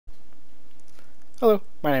Hello,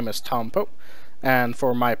 my name is Tom Pope, and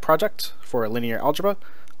for my project for linear algebra,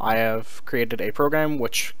 I have created a program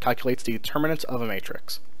which calculates the determinant of a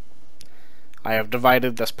matrix. I have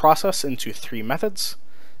divided this process into three methods: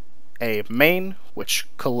 a main, which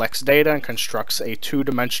collects data and constructs a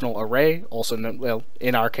two-dimensional array, also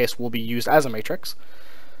in our case will be used as a matrix;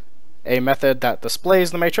 a method that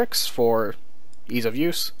displays the matrix for ease of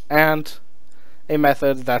use; and a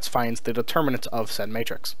method that finds the determinant of said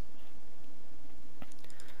matrix.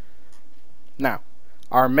 Now,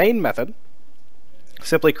 our main method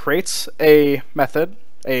simply creates a method,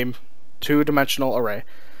 a two-dimensional array,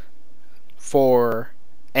 for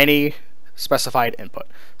any specified input.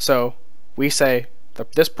 So we say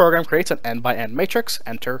that this program creates an n by n matrix,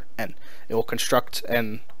 enter n. It will construct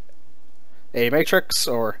a matrix,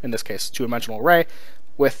 or in this case, two-dimensional array,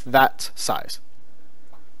 with that size.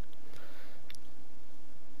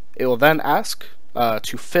 It will then ask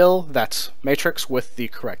to fill that matrix with the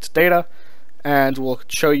correct data, and we'll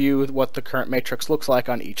show you what the current matrix looks like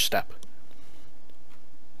on each step.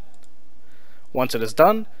 Once it is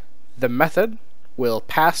done, the method will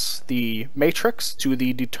pass the matrix to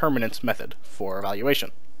the determinant method for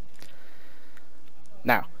evaluation.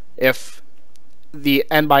 Now, if the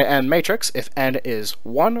n by n matrix, if n is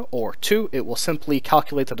 1 or 2, it will simply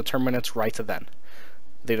calculate the determinant right then.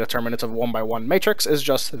 The determinant of a 1 by 1 matrix is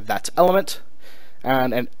just that element,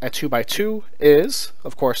 and a 2 by 2 is,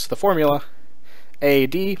 of course, the formula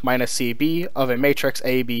AD minus CB of a matrix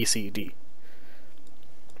ABCD.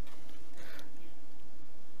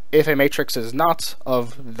 If a matrix is not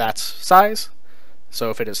of that size,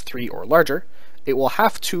 so if it is 3 or larger, it will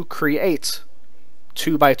have to create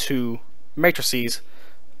 2 by 2 matrices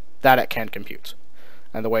that it can compute.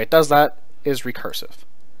 And the way it does that is recursive.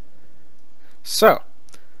 So,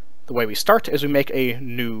 the way we start is we make a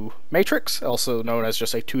new matrix, also known as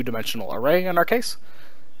just a two-dimensional array in our case.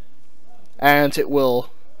 And it will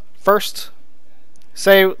first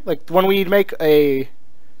say, like, when we start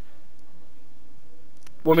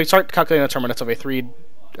calculating the determinants of a 3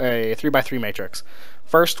 by 3 matrix,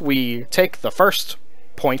 first we take the first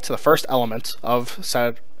point, the first element of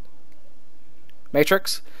said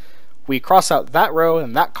matrix, we cross out that row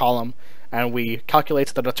and that column, and we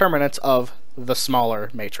calculate the determinant of the smaller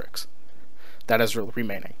matrix that is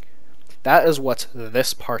remaining. That is what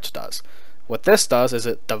this part does. What this does is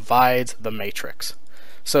it divides the matrix.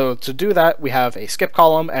 So to do that, we have a skip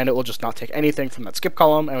column, and it will just not take anything from that skip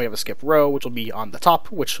column, and we have a skip row, which will be on the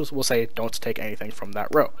top, which will say don't take anything from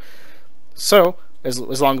that row. So as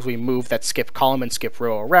long as we move that skip column and skip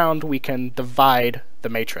row around, we can divide the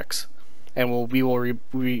matrix, and we will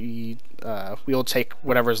take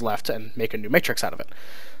whatever's left and make a new matrix out of it.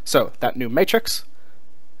 So that new matrix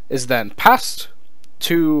is then passed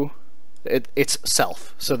to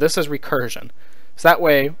itself. So this is recursion. So that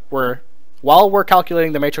way, while we're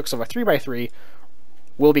calculating the matrix of a 3 by 3,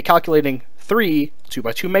 we'll be calculating 3 2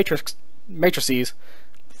 by 2 matrices,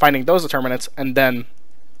 finding those determinants, and then,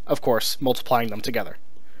 of course, multiplying them together.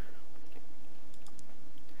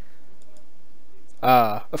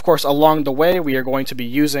 Of course, along the way, we are going to be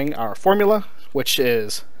using our formula, which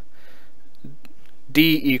is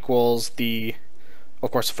D equals the,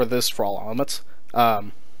 of course, for all elements,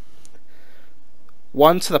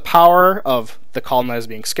 1 to the power of the column that is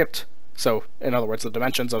being skipped, so in other words the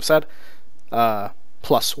dimensions of said,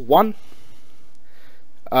 plus 1.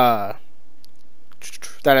 That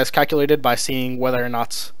is calculated by seeing whether or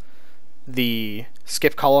not the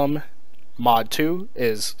skip column mod 2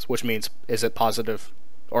 is, which means is it positive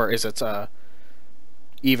or is it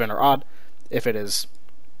even or odd. If it is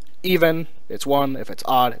even, it's 1. If it's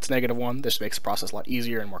odd, it's -1. This makes the process a lot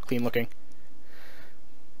easier and more clean looking.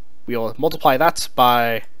 We will multiply that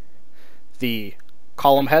by the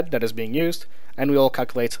column head that is being used, and we will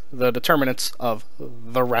calculate the determinants of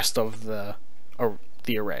the rest of the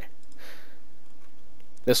array.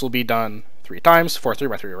 This will be done 3 times for a 3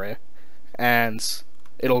 by 3 array, and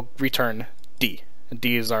it'll return D.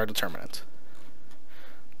 D is our determinant.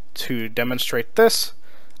 To demonstrate this,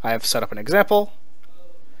 I have set up an example.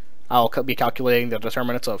 I'll be calculating the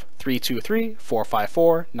determinants of 3 2 3, 4 5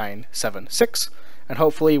 4, 9 7 6, and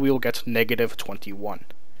hopefully we will get -21.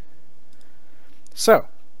 So,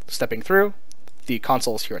 stepping through, the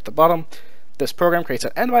console is here at the bottom. This program creates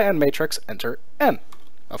an n by n matrix, enter n.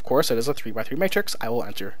 Of course, it is a 3 by 3 matrix, I will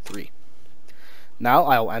enter 3. Now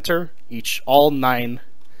I will enter all 9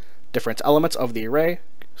 different elements of the array,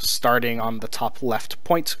 starting on the top left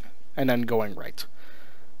point, and then going right.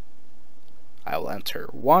 I will enter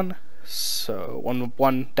 1, so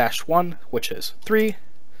 1-1, which is 3,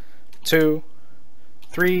 2,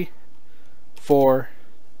 3, 4,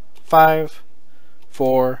 5,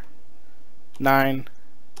 4, 9,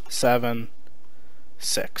 7,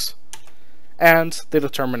 6. And the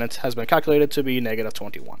determinant has been calculated to be negative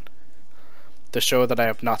 21. To show that I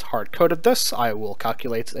have not hard-coded this, I will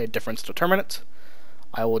calculate a difference determinant.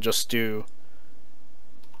 I will just do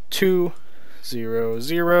 2, 0,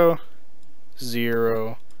 0,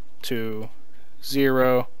 0, 2,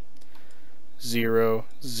 0, 0,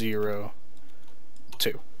 0,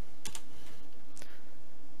 2.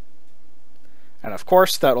 And of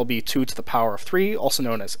course, that will be 2 to the power of 3, also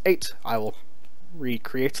known as 8. I will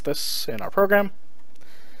recreate this in our program.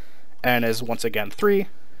 And is once again 3,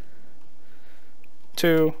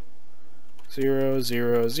 2, 0,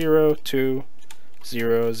 0, 0, 2,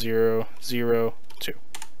 0, 0, 0, 2.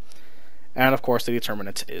 And of course, the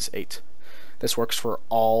determinant is 8. This works for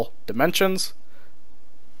all dimensions,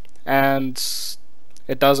 and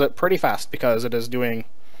it does it pretty fast because it is doing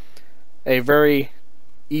a very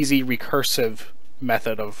easy recursive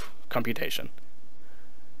method of computation.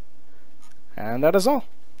 And that is all.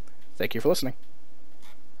 Thank you for listening.